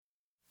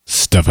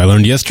Stuff I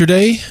Learned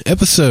Yesterday,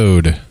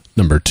 episode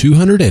number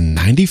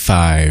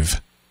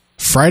 295,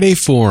 Friday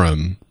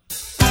Forum.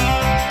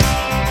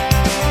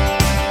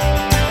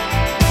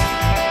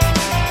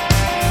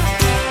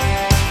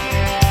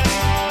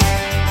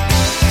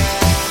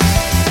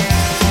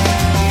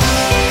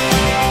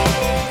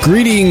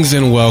 Greetings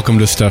and welcome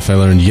to Stuff I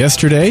Learned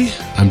Yesterday.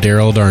 I'm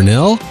Daryl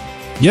Darnell.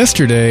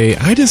 Yesterday,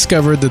 I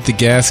discovered that the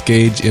gas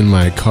gauge in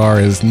my car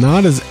is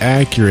not as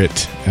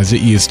accurate as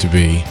it used to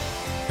be.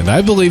 And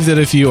I believe that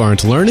if you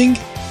aren't learning,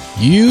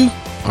 you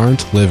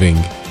aren't living.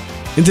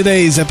 In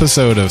today's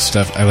episode of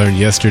Stuff I Learned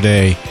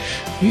Yesterday,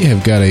 we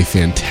have got a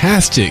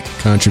fantastic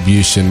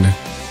contribution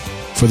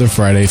for the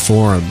Friday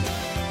Forum.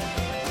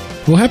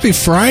 Well, happy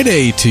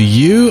Friday to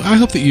you. I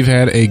hope that you've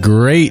had a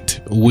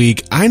great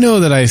week. I know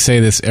that I say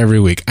this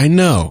every week.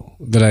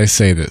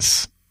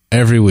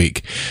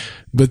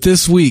 But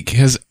this week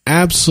has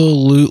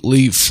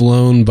absolutely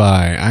flown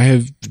by. I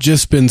have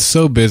just been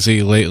so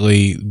busy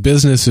lately.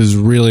 Business is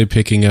really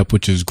picking up,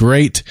 which is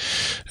great.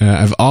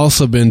 I've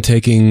also been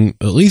taking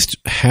at least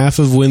half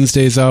of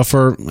Wednesdays off,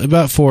 or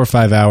about 4 or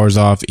 5 hours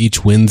off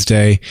each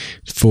Wednesday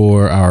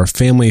for our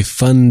family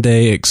fun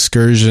day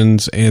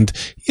excursions. And,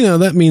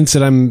 that means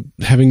that I'm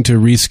having to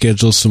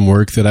reschedule some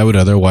work that I would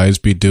otherwise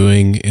be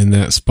doing in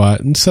that spot.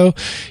 And so,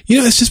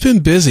 it's just been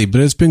busy,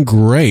 but it's been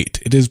great.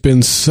 It has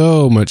been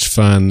so much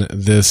fun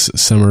this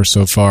summer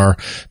so far.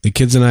 The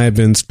kids and I have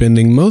been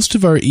spending most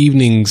of our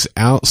evenings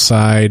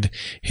outside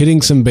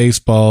hitting some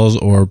baseballs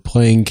or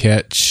playing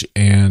catch,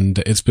 and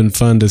it's been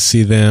fun to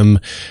see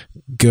them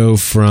go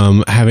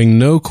from having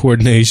no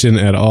coordination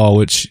at all,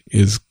 which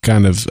is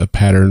kind of a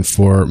pattern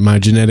for my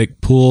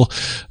genetic pool,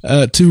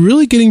 to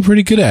really getting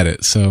pretty good at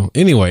it. So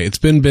anyway, it's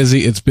been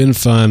busy, it's been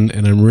fun,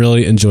 and I'm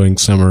really enjoying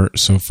summer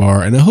so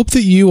far. And I hope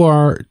that you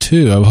are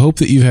too. I hope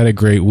that you've had a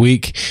great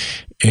week.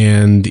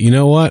 And you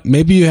know what?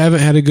 Maybe you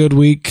haven't had a good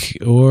week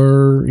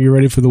or you're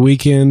ready for the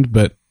weekend,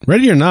 but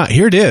ready or not,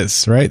 here it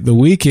is, right? The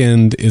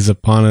weekend is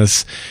upon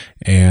us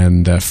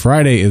and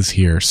Friday is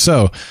here.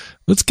 So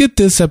let's get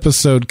this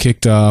episode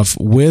kicked off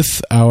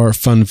with our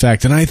fun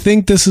fact. And I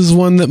think this is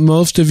one that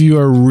most of you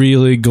are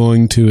really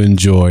going to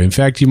enjoy. In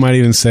fact, you might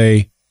even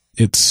say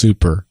it's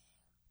super.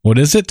 What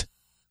is it?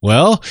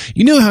 Well,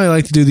 you know how I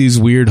like to do these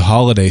weird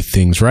holiday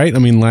things, right? I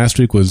mean, last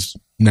week was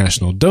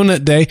National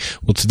Donut Day.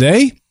 Well,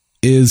 today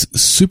is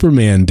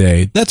Superman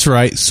Day. That's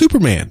right,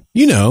 Superman.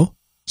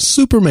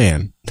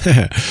 Superman.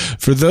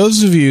 For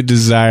those of you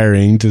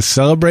desiring to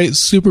celebrate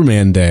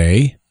Superman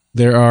Day,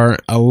 there are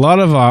a lot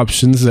of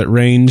options that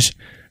range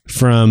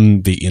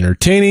from the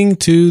entertaining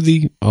to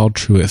the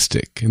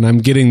altruistic. And I'm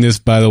getting this,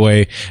 by the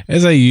way,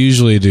 as I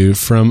usually do,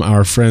 from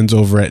our friends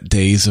over at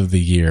Days of the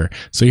Year.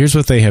 So here's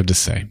what they have to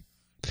say.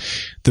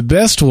 The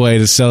best way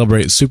to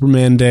celebrate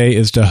Superman Day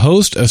is to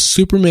host a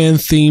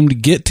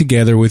Superman-themed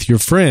get-together with your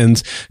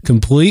friends,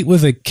 complete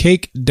with a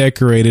cake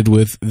decorated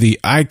with the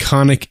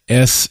iconic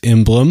S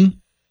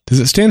emblem. Does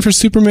it stand for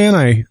Superman?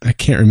 I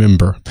can't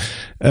remember.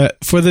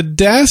 For the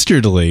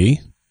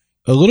dastardly,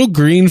 a little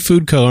green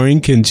food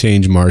coloring can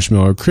change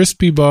Marshmallow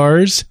Crispy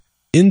bars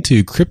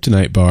into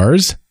Kryptonite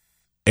bars.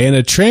 And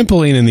a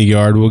trampoline in the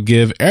yard will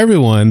give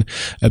everyone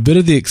a bit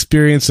of the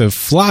experience of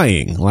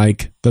flying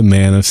like the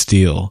Man of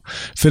Steel.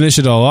 Finish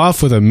it all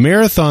off with a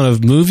marathon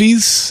of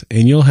movies,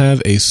 and you'll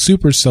have a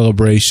super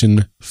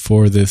celebration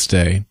for this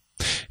day.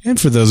 And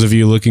for those of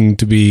you looking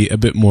to be a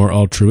bit more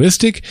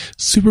altruistic,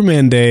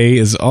 Superman Day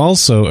is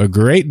also a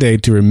great day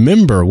to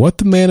remember what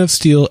the Man of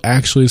Steel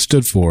actually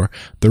stood for.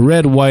 The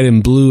red, white,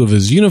 and blue of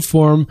his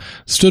uniform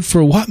stood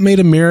for what made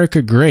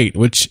America great,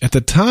 which at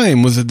the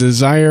time was a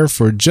desire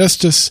for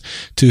justice,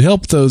 to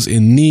help those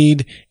in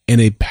need, and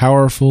a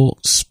powerful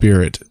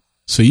spirit.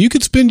 So you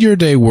could spend your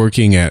day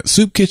working at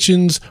soup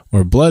kitchens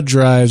or blood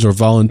drives or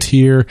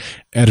volunteer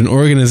at an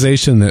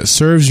organization that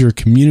serves your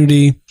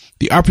community.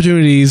 The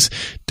opportunities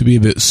to be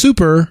a bit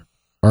super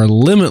are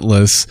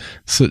limitless,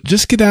 so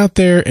just get out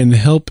there and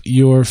help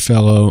your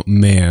fellow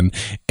man.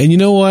 And you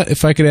know what?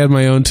 If I could add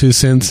my own 2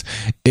 cents,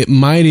 it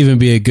might even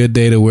be a good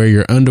day to wear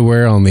your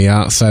underwear on the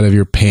outside of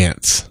your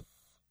pants.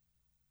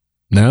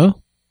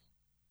 No?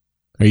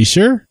 Are you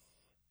sure?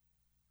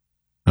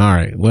 All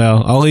right,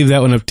 well, I'll leave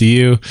that one up to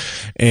you,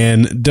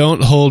 and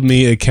don't hold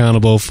me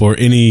accountable for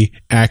any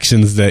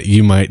actions that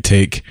you might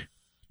take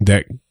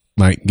that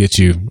might get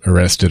you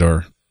arrested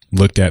or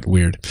looked at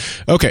weird.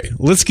 Okay,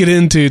 let's get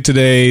into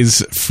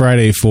today's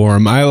Friday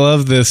Forum. I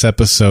love this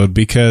episode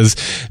because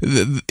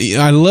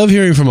I love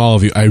hearing from all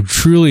of you. I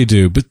truly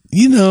do. But,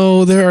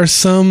 there are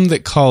some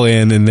that call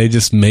in and they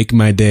just make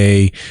my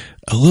day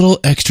a little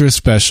extra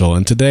special.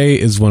 And today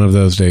is one of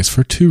those days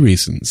for 2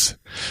 reasons.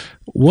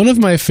 One of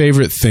my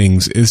favorite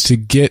things is to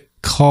get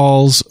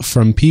calls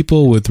from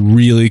people with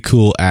really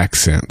cool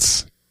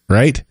accents,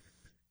 right?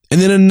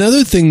 And then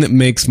another thing that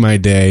makes my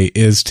day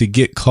is to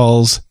get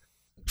calls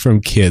from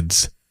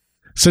kids.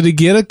 So to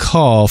get a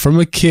call from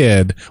a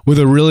kid with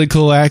a really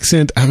cool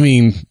accent,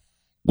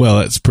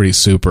 well, it's pretty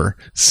super.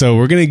 So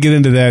we're going to get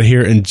into that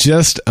here in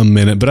just a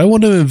minute, but I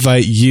want to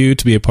invite you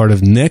to be a part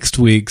of next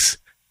week's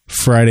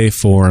Friday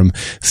Forum.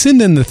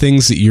 Send in the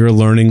things that you're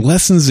learning,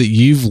 lessons that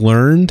you've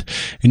learned,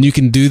 and you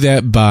can do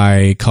that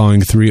by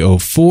calling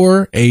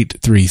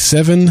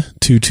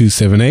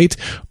 304-837-2278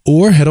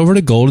 or head over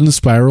to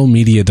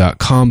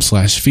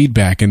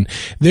goldenspiralmedia.com/feedback. And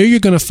there you're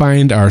going to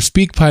find our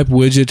SpeakPipe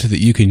widget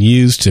that you can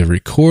use to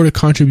record a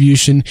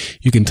contribution.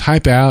 You can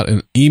type out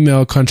an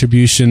email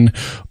contribution,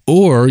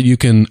 or you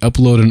can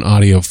upload an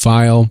audio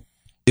file.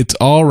 It's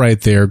all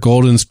right there,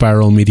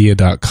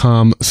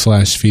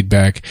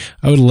 goldenspiralmedia.com/feedback.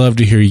 I would love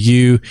to hear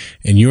you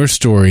and your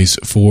stories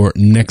for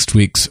next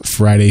week's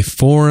Friday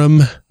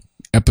Forum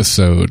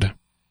episode.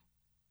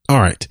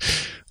 All right,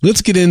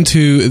 let's get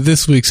into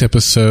this week's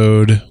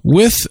episode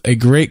with a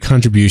great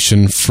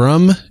contribution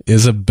from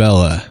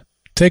Isabella.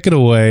 Take it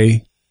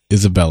away,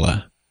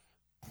 Isabella.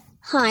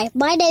 Hi,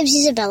 my name's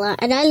Isabella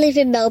and I live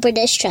in Melbourne,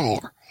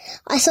 Australia.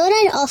 I thought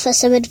I'd offer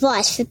some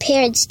advice for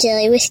parents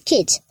dealing with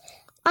kids.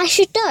 I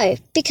should know,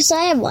 because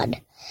I am one.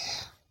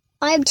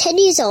 I am 10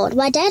 years old.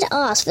 My dad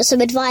asked for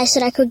some advice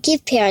that I could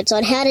give parents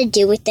on how to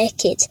deal with their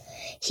kids.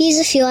 Here's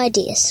a few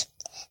ideas.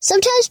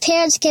 Sometimes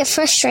parents get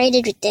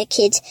frustrated with their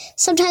kids.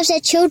 Sometimes their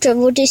children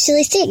will do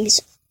silly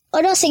things,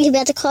 or not think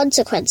about the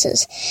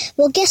consequences.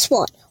 Well, guess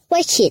what?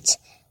 We're kids.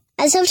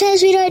 And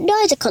sometimes we don't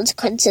know the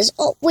consequences,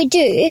 or we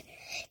do,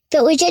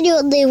 but we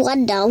genuinely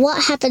wonder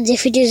what happens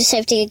if we do the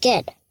same thing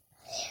again.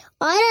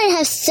 I don't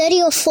have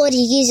 30 or 40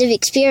 years of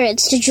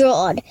experience to draw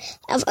on.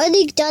 I've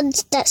only done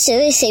that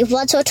silly thing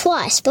once or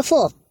twice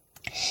before.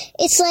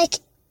 It's like,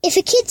 if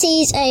a kid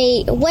sees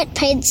a wet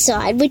paint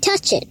sign, we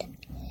touch it.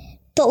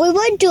 But we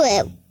won't do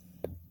it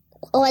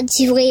once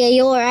we are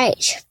your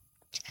age.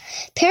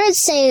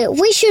 Parents say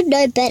we should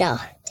know better.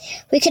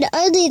 We can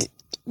only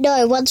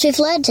know once we've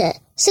learned it,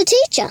 so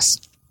teach us.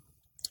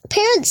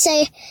 Parents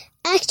say,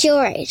 act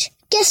your age.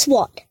 Guess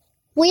what?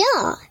 We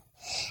are.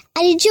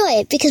 And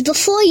enjoy it, because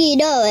before you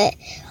know it,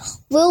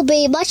 we'll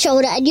be much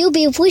older and you'll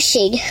be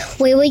wishing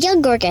we were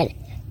younger again.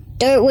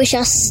 Don't wish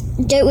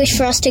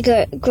for us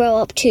to grow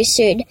up too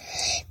soon.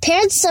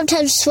 Parents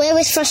sometimes swear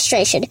with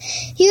frustration.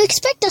 You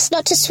expect us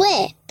not to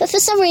swear, but for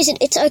some reason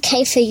it's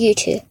okay for you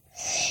to.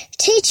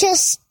 Teach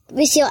us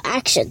with your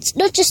actions,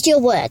 not just your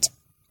words.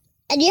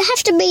 And you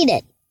have to mean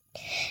it.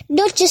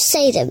 Not just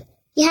say them.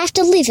 You have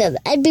to live them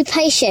and be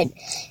patient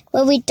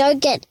when we don't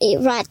get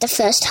it right the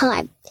first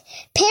time.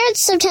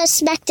 Parents sometimes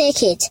smack their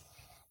kids.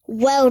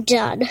 Well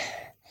done.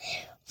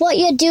 What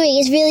you're doing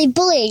is really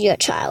bullying your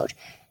child.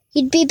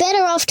 You'd be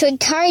better off to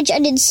encourage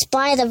and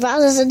inspire them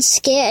rather than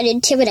scare and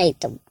intimidate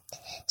them.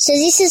 So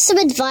this is some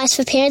advice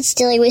for parents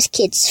dealing with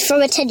kids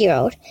from a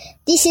 10-year-old.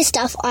 This is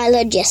stuff I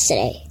learned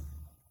yesterday.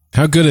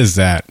 How good is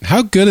that?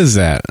 How good is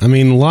that? I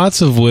mean, lots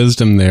of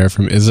wisdom there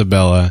from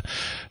Isabella,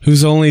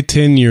 who's only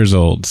 10 years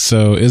old.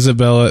 So,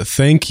 Isabella,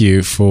 thank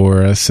you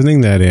for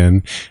sending that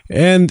in.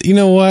 And you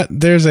know what?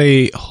 There's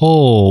a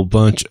whole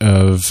bunch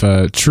of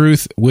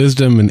truth,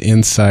 wisdom, and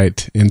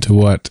insight into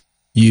what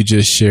you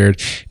just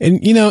shared. And,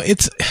 you know,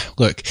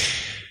 look,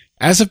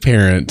 as a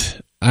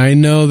parent, I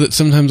know that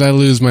sometimes I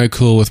lose my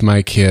cool with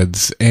my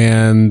kids,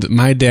 and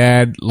my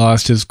dad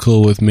lost his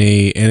cool with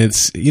me, and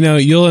it's, you know,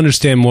 you'll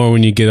understand more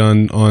when you get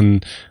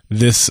on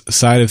this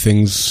side of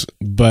things,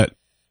 but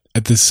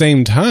at the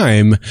same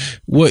time,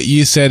 what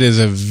you said is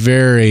a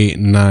very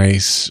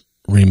nice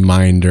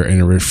reminder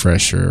and a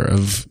refresher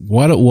of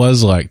what it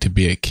was like to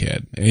be a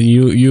kid. And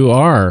you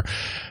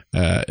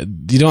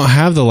don't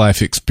have the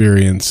life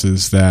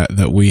experiences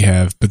that we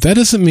have, but that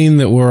doesn't mean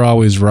that we're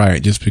always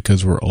right just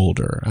because we're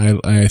older.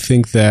 I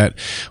think that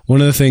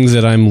one of the things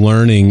that I'm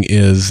learning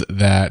is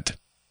that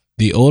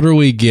the older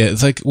we get,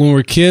 it's like when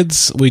we're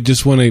kids, we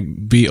just want to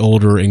be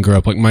older and grow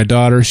up. Like my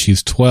daughter,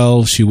 she's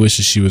 12. She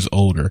wishes she was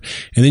older.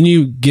 And then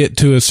you get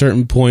to a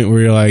certain point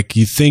where you're like,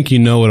 you think you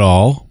know it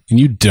all. And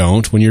you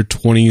don't. When you're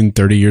 20 and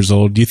 30 years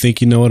old, you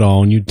think you know it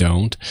all and you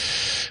don't.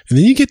 And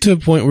then you get to a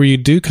point where you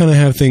do kind of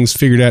have things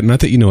figured out. Not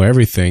that you know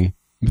everything,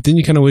 but then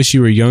you kind of wish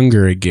you were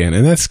younger again.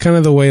 And that's kind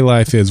of the way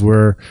life is.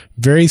 We're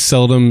very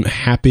seldom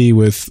happy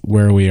with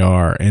where we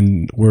are.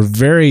 And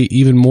we're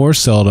even more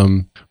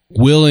seldom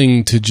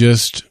willing to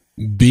just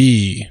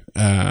be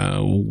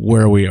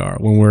where we are.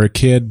 When we're a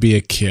kid, be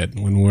a kid.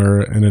 When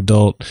we're an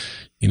adult,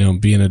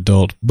 be an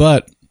adult.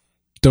 But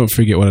don't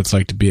forget what it's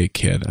like to be a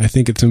kid. I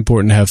think it's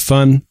important to have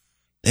fun.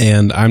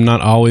 And I'm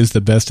not always the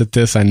best at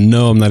this. I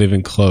know I'm not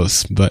even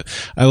close, but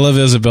I love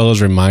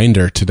Isabella's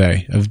reminder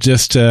today of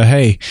just,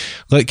 hey,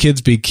 let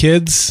kids be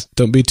kids.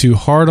 Don't be too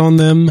hard on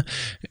them.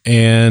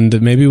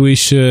 And maybe we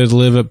should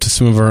live up to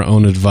some of our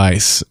own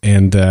advice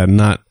and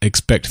not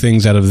expect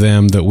things out of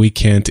them that we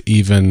can't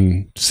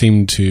even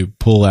seem to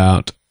pull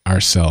out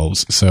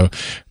ourselves. So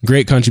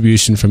great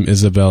contribution from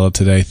Isabella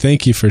today.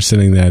 Thank you for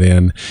sending that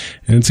in.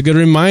 And it's a good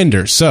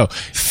reminder. So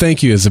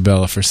thank you,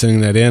 Isabella, for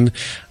sending that in. I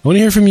want to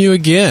hear from you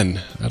again.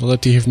 I'd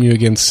love to hear from you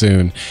again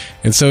soon.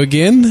 And so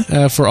again,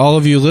 for all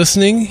of you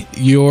listening,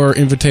 your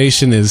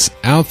invitation is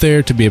out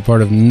there to be a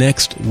part of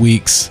next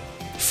week's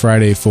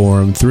Friday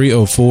Forum,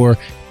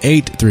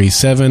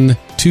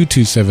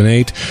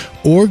 304-837-2278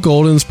 or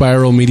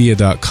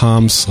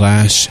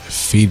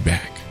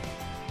goldenspiralmedia.com/feedback.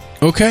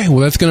 Okay, well,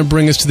 that's going to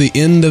bring us to the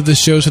end of the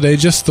show today.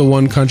 Just the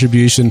one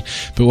contribution,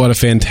 but what a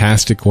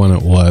fantastic one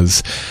it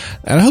was.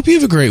 And I hope you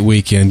have a great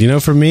weekend. You know,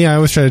 for me, I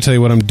always try to tell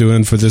you what I'm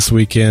doing for this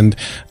weekend.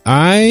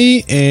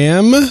 I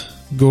am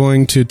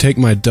going to take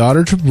my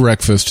daughter to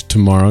breakfast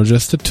tomorrow,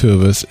 just the two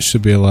of us. It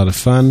should be a lot of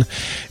fun.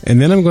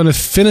 And then I'm going to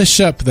finish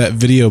up that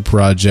video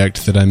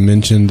project that I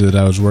mentioned that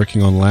I was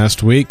working on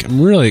last week.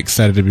 I'm really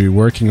excited to be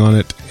working on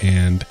it,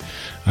 and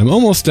I'm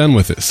almost done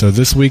with it. So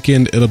this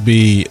weekend it'll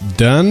be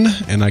done,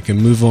 and I can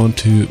move on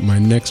to my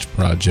next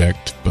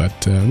project.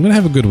 But I'm going to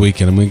have a good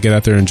weekend. I'm going to get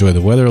out there and enjoy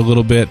the weather a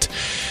little bit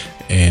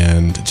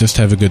and just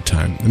have a good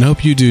time. And I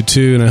hope you do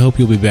too, and I hope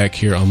you'll be back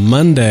here on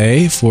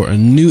Monday for a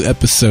new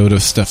episode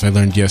of Stuff I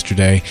Learned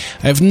Yesterday.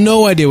 I have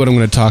no idea what I'm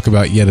going to talk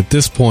about yet at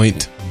this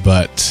point,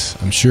 but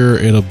I'm sure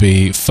it'll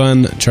be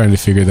fun trying to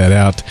figure that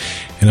out.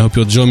 And I hope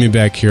you'll join me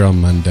back here on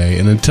Monday.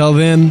 And until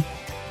then,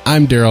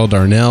 I'm Daryl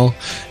Darnell,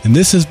 and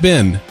this has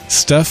been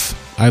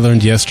Stuff I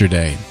Learned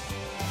Yesterday.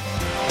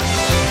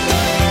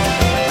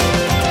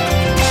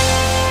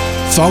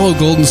 Follow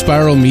Golden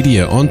Spiral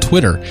Media on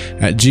Twitter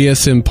at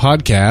GSM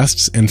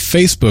Podcasts and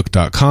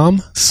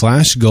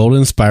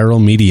Facebook.com/Golden Spiral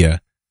Media.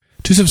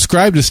 To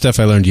subscribe to Stuff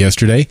I Learned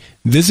Yesterday,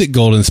 visit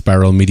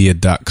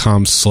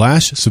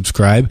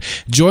goldenspiralmedia.com/subscribe.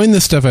 Join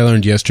the Stuff I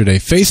Learned Yesterday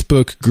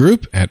Facebook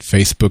group at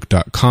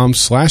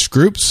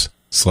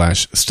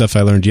facebook.com/groups/Stuff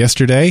I Learned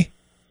Yesterday.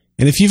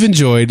 And if you've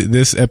enjoyed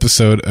this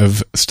episode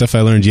of Stuff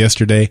I Learned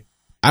Yesterday,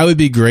 I would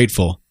be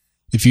grateful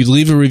if you'd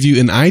leave a review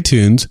in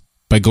iTunes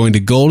by going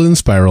to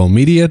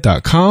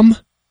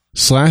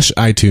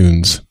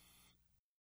goldenspiralmedia.com/iTunes.